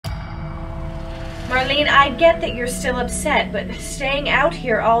Marlene, I get that you're still upset, but staying out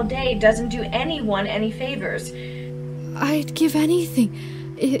here all day doesn't do anyone any favors. I'd give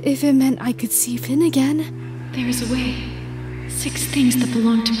anything if it meant I could see Finn again. There is a way. 6 things that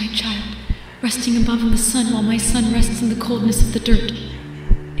belong to my child, resting above in the sun while my son rests in the coldness of the dirt.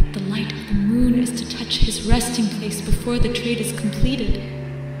 If the light of the moon is to touch his resting place before the trade is completed,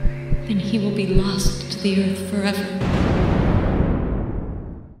 then he will be lost to the earth forever.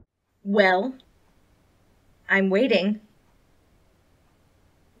 Well, I'm waiting.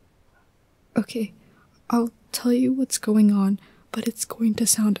 Okay, I'll tell you what's going on, but it's going to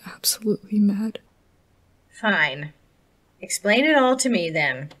sound absolutely mad. Fine. Explain it all to me,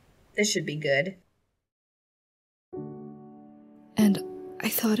 then. This should be good. And I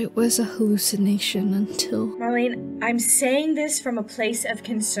thought it was a hallucination until... Marlene, I'm saying this from a place of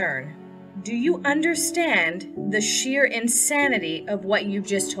concern. Do you understand the sheer insanity of what you've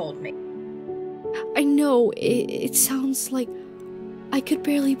just told me? I know, it sounds like I could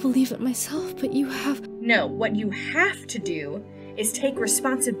barely believe it myself, but you have... No, what you have to do is take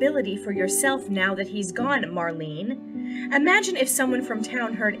responsibility for yourself now that he's gone, Marlene. Imagine if someone from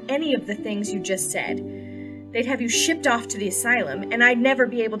town heard any of the things you just said. They'd have you shipped off to the asylum, and I'd never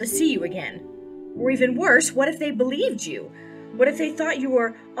be able to see you again. Or even worse, what if they believed you? What if they thought you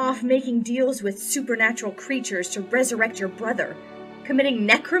were off making deals with supernatural creatures to resurrect your brother? Committing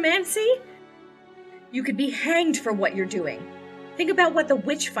necromancy? You could be hanged for what you're doing. Think about what the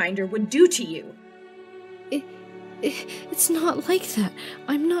Witchfinder would do to you. It's not like that.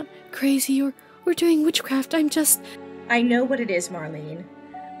 I'm not crazy or doing witchcraft. I'm just... I know what it is, Marlene.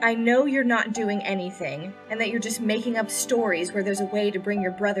 I know you're not doing anything, and that you're just making up stories where there's a way to bring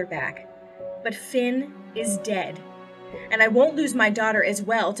your brother back. But Finn is dead. And I won't lose my daughter as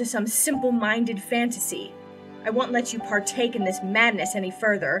well to some simple-minded fantasy. I won't let you partake in this madness any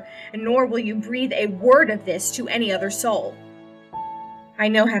further, and nor will you breathe a word of this to any other soul. I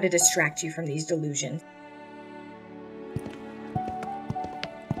know how to distract you from these delusions.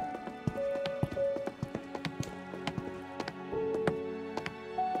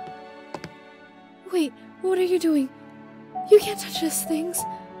 Wait, what are you doing? You can't touch his things.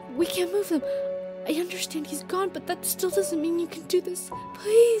 We can't move them. I understand he's gone, but that still doesn't mean you can do this.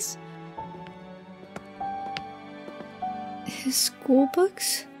 Please. His school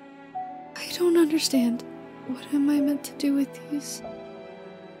books? I don't understand. What am I meant to do with these?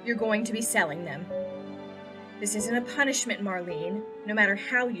 You're going to be selling them. This isn't a punishment, Marlene, no matter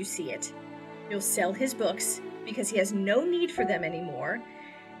how you see it. You'll sell his books because he has no need for them anymore,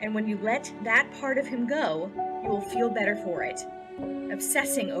 and when you let that part of him go, you will feel better for it.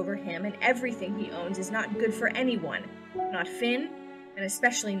 Obsessing over him and everything he owns is not good for anyone, not Finn, and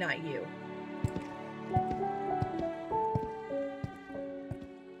especially not you.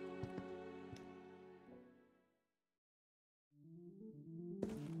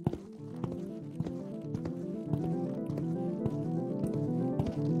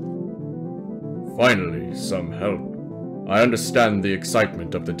 Finally, some help. I understand the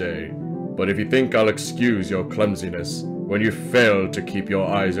excitement of the day, but if you think I'll excuse your clumsiness when you fail to keep your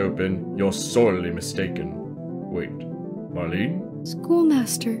eyes open, you're sorely mistaken. Wait, Marlene?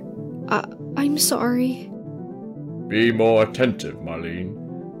 Schoolmaster, I'm sorry. Be more attentive,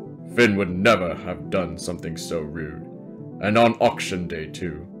 Marlene. Finn would never have done something so rude. And on auction day,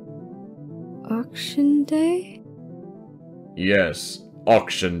 too. Auction day? Yes,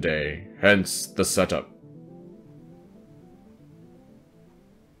 auction day, hence the setup.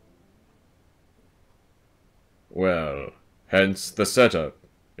 Well, hence the setup.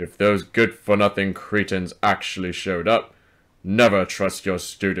 If those good-for-nothing cretins actually showed up, never trust your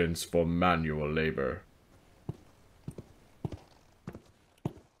students for manual labor.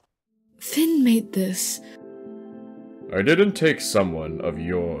 Finn made this. I didn't take someone of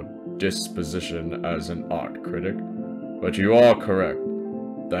your disposition as an art critic, but you are correct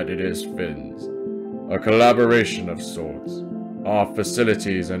that it is Finn's. A collaboration of sorts. Our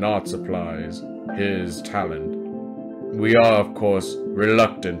facilities and art supplies, his talent. We are, of course,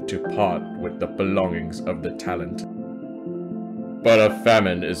 reluctant to part with the belongings of the talent. But a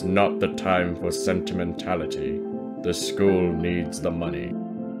famine is not the time for sentimentality. The school needs the money.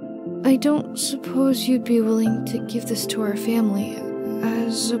 I don't suppose you'd be willing to give this to our family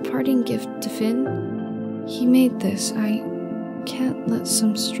as a parting gift to Finn? He made this. I can't let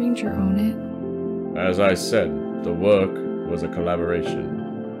some stranger own it. As I said, the work was a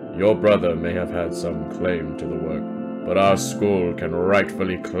collaboration. Your brother may have had some claim to the work, but our school can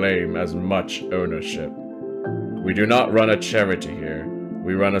rightfully claim as much ownership. We do not run a charity here,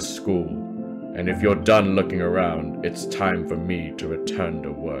 we run a school, and if you're done looking around, it's time for me to return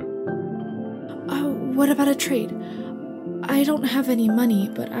to work. What about a trade? I don't have any money,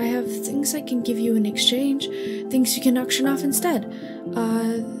 but I have things I can give you in exchange, things you can auction off instead.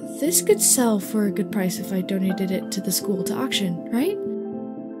 This could sell for a good price if I donated it to the school to auction, right?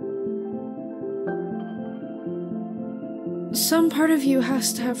 Some part of you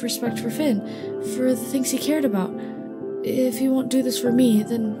has to have respect for Finn, for the things he cared about. If you won't do this for me,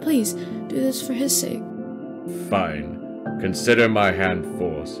 then please, do this for his sake. Fine. Consider my hand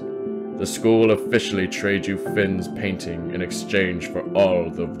forced. The school will officially trade you Finn's painting in exchange for all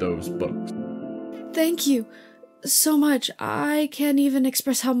of those books. Thank you so much. I can't even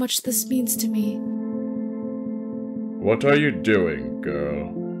express how much this means to me. What are you doing,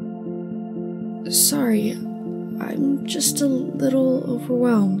 girl? Sorry, I'm just a little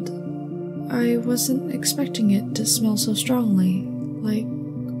overwhelmed. I wasn't expecting it to smell so strongly, like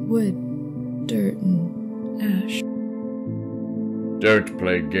wood, dirt, and ash. Don't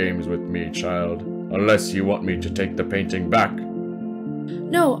play games with me, child, unless you want me to take the painting back.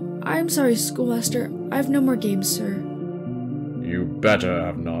 No, I'm sorry, schoolmaster. I've no more games, sir. You better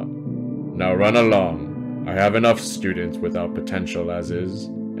have not. Now run along. I have enough students without potential as is,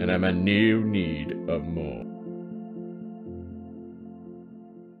 and I'm in new need of more.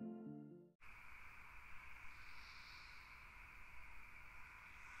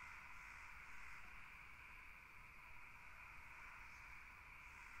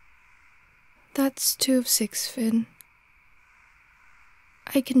 That's 2 of 6, Finn.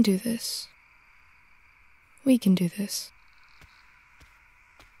 I can do this. We can do this.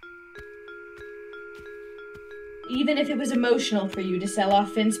 Even if it was emotional for you to sell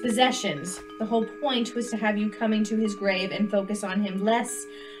off Finn's possessions, the whole point was to have you coming to his grave and focus on him less,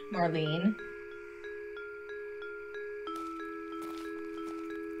 Marlene.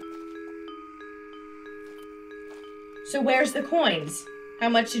 So where's the coins? How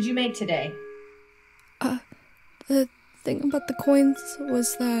much did you make today? The thing about the coins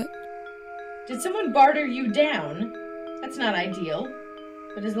was that... Did someone barter you down? That's not ideal.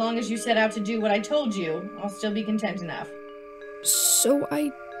 But as long as you set out to do what I told you, I'll still be content enough. So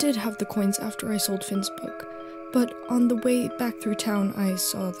I did have the coins after I sold Finn's book. But on the way back through town, I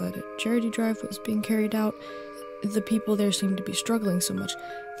saw that a charity drive was being carried out. The people there seemed to be struggling so much.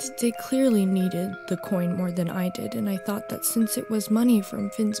 They clearly needed the coin more than I did, and I thought that since it was money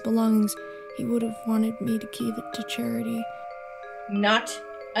from Finn's belongings, he would have wanted me to give it to charity. Not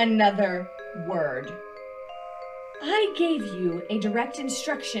another word. I gave you a direct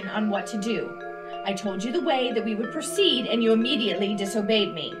instruction on what to do. I told you the way that we would proceed, and you immediately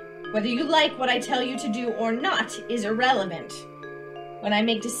disobeyed me. Whether you like what I tell you to do or not is irrelevant. When I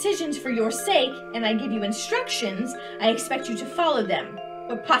make decisions for your sake, and I give you instructions, I expect you to follow them.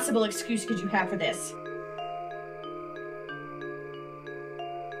 What possible excuse could you have for this?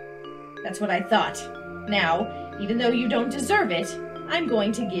 That's what I thought. Now, even though you don't deserve it, I'm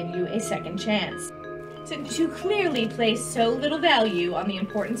going to give you a second chance. Since you clearly place so little value on the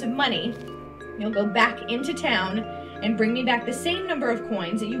importance of money, you'll go back into town and bring me back the same number of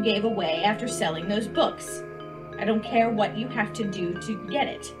coins that you gave away after selling those books. I don't care what you have to do to get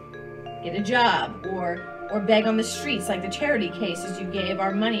it. Get a job, or beg on the streets like the charity cases you gave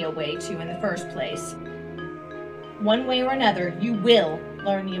our money away to in the first place. One way or another, you will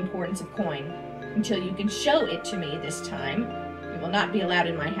learn the importance of coin. Until you can show it to me this time, you will not be allowed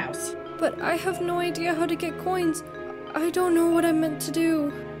in my house. But I have no idea how to get coins. I don't know what I'm meant to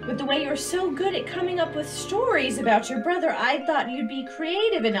do. With the way you're so good at coming up with stories about your brother, I thought you'd be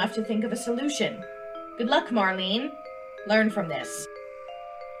creative enough to think of a solution. Good luck, Marlene. Learn from this.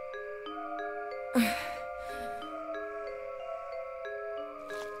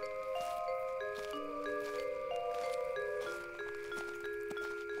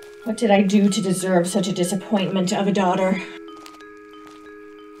 What did I do to deserve such a disappointment of a daughter?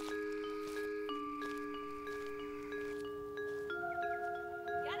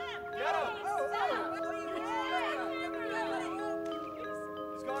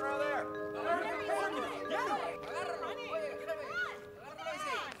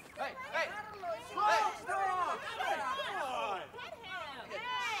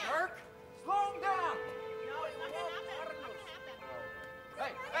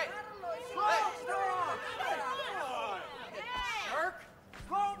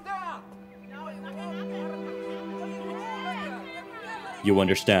 You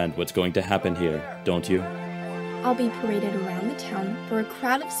understand what's going to happen here, don't you? I'll be paraded around the town for a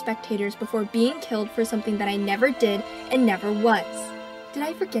crowd of spectators before being killed for something that I never did and never was. Did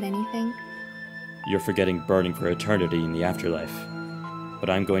I forget anything? You're forgetting burning for eternity in the afterlife. But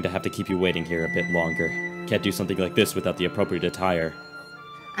I'm going to have to keep you waiting here a bit longer. Can't do something like this without the appropriate attire.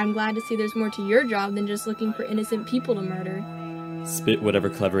 I'm glad to see there's more to your job than just looking for innocent people to murder. Spit whatever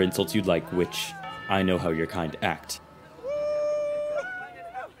clever insults you'd like, witch. I know how your kind act.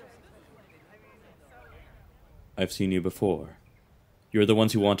 I've seen you before. You're the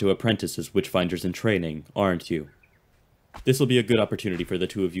ones who want to apprentice as witchfinders in training, aren't you? This'll be a good opportunity for the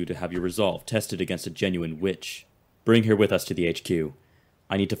two of you to have your resolve tested against a genuine witch. Bring her with us to the HQ.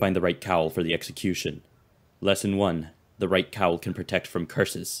 I need to find the right cowl for the execution. Lesson 1. The right cowl can protect from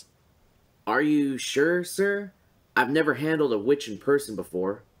curses. Are you sure, sir? I've never handled a witch in person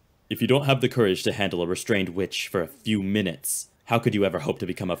before. If you don't have the courage to handle a restrained witch for a few minutes, how could you ever hope to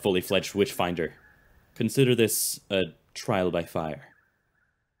become a fully fledged witchfinder? Consider this a trial by fire.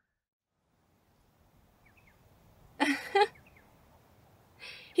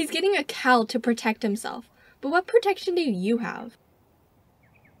 He's getting a cowl to protect himself, but what protection do you have?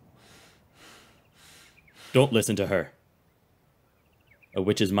 Don't listen to her. A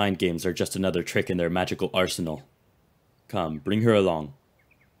witch's mind games are just another trick in their magical arsenal. Come, bring her along.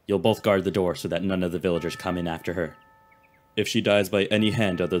 You'll both guard the door so that none of the villagers come in after her. If she dies by any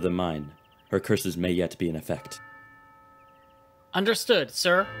hand other than mine, her curses may yet be in effect. Understood,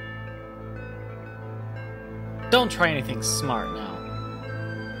 sir. Don't try anything smart now.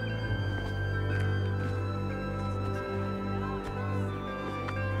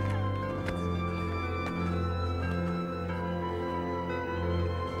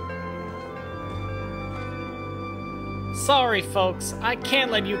 Sorry, folks. I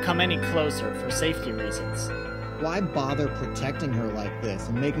can't let you come any closer for safety reasons. Why bother protecting her like this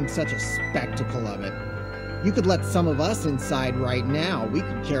and making such a spectacle of it? You could let some of us inside right now. We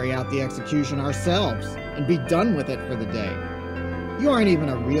could carry out the execution ourselves and be done with it for the day. You aren't even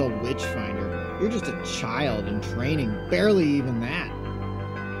a real witchfinder. You're just a child in training, barely even that.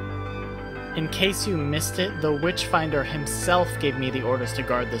 In case you missed it, the Witchfinder himself gave me the orders to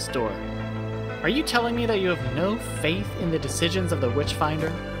guard this door. Are you telling me that you have no faith in the decisions of the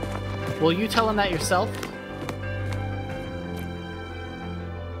Witchfinder? Will you tell him that yourself?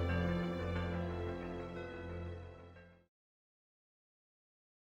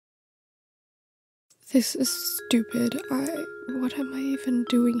 This is stupid. What am I even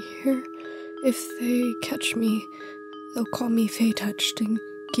doing here? If they catch me, they'll call me Fey-touched and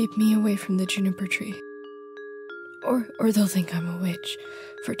keep me away from the Juniper tree. Or they'll think I'm a witch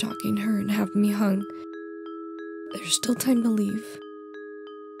for talking to her and have me hung. There's still time to leave.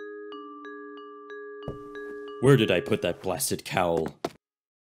 Where did I put that blasted cowl?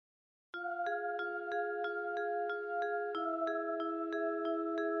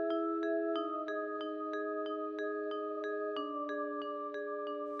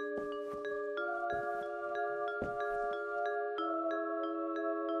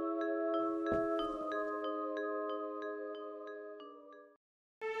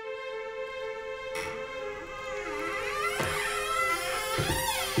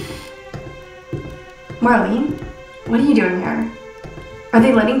 Marlene, what are you doing here? Are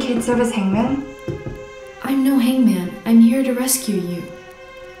they letting kids serve as hangmen? I'm no hangman. I'm here to rescue you.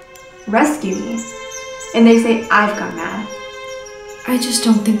 Rescue me? And they say I've gone mad. I just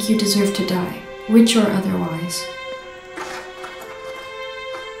don't think you deserve to die, witch or otherwise.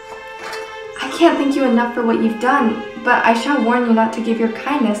 I can't thank you enough for what you've done, but I shall warn you not to give your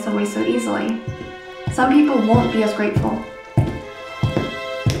kindness away so easily. Some people won't be as grateful.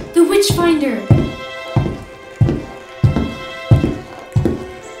 The Witchfinder!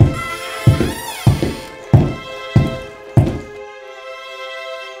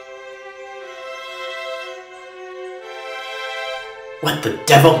 What the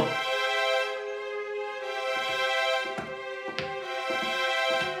devil?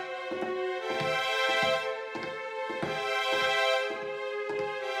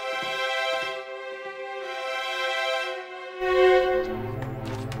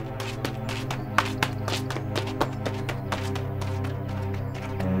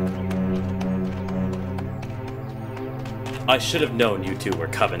 I should have known you two were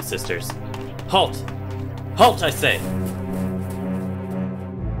Coven sisters. Halt! Halt, I say!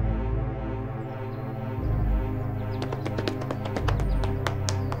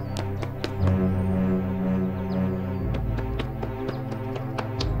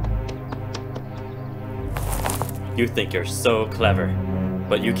 You think you're so clever,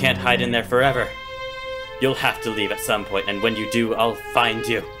 but you can't hide in there forever. You'll have to leave at some point, and when you do, I'll find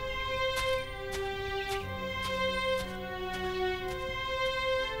you.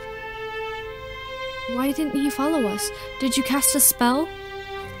 Why didn't he follow us? Did you cast a spell?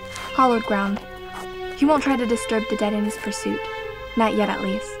 Hollowed ground. He won't try to disturb the dead in his pursuit. Not yet, at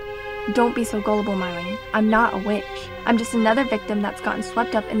least. Don't be so gullible, Marlene. I'm not a witch. I'm just another victim that's gotten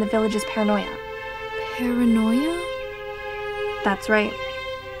swept up in the village's paranoia. Paranoia? That's right.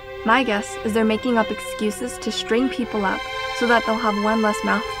 My guess is they're making up excuses to string people up so that they'll have one less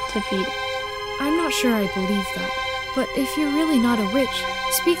mouth to feed. I'm not sure I believe that, but if you're really not a witch,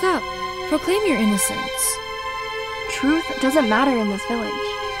 speak up. Proclaim your innocence. Truth doesn't matter in this village.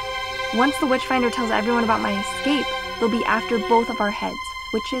 Once the Witchfinder tells everyone about my escape, they'll be after both of our heads,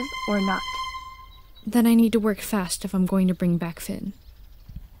 witches or not. Then I need to work fast if I'm going to bring back Finn.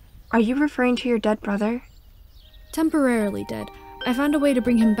 Are you referring to your dead brother? Temporarily dead. I found a way to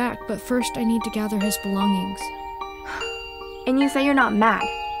bring him back, but first I need to gather his belongings. And you say you're not mad.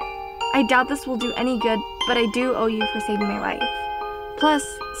 I doubt this will do any good, but I do owe you for saving my life. Plus,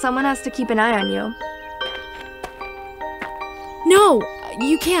 someone has to keep an eye on you. No!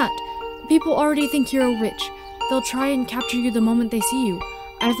 You can't! People already think you're a witch. They'll try and capture you the moment they see you.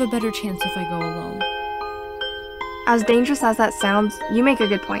 I have a better chance if I go alone. As dangerous as that sounds, you make a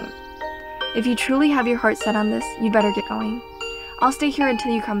good point. If you truly have your heart set on this, you'd better get going. I'll stay here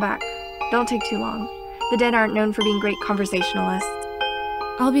until you come back. Don't take too long. The dead aren't known for being great conversationalists.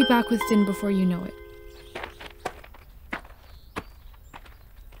 I'll be back with Finn before you know it.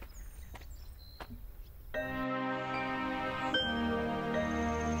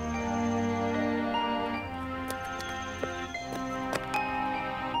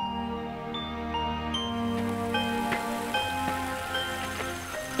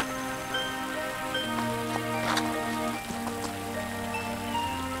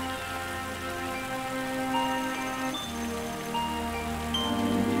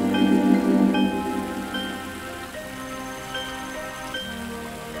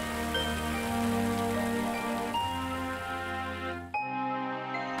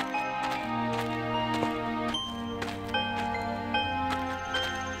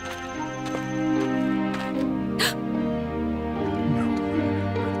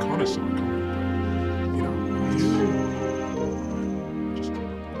 Reconnaissance.